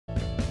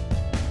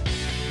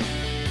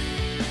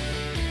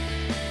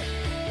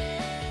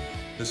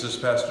This is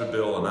Pastor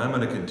Bill, and I'm going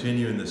to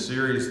continue in the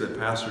series that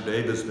Pastor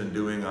Dave has been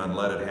doing on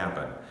Let It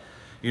Happen.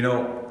 You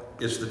know,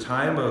 it's the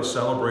time of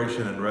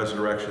celebration and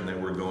resurrection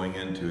that we're going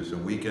into. It's a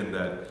weekend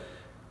that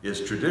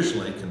is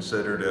traditionally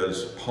considered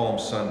as Palm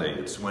Sunday.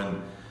 It's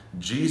when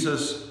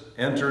Jesus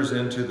enters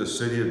into the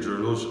city of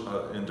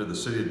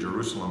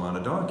Jerusalem on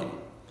a donkey.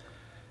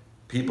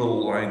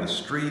 People lined the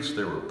streets.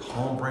 There were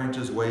palm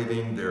branches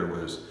waving. There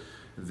was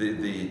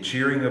the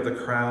cheering of the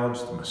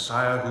crowds, the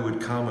Messiah who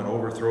would come and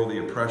overthrow the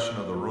oppression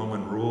of the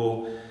Roman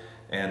rule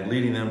and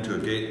leading them to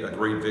a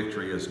great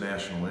victory as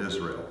national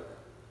Israel.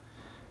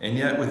 And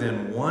yet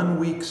within 1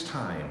 week's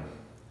time,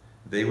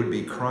 they would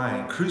be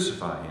crying,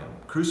 "Crucify him,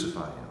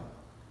 crucify him."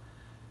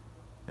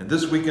 And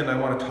this weekend I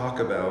want to talk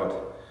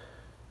about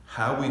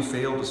how we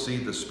fail to see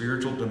the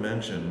spiritual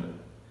dimension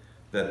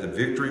that the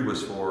victory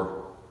was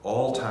for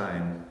all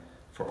time,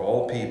 for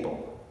all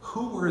people.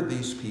 Who were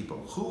these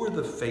people? Who were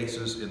the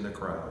faces in the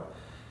crowd?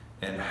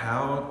 And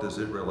how does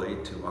it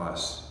relate to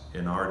us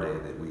in our day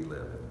that we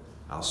live in?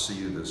 I'll see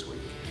you this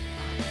week.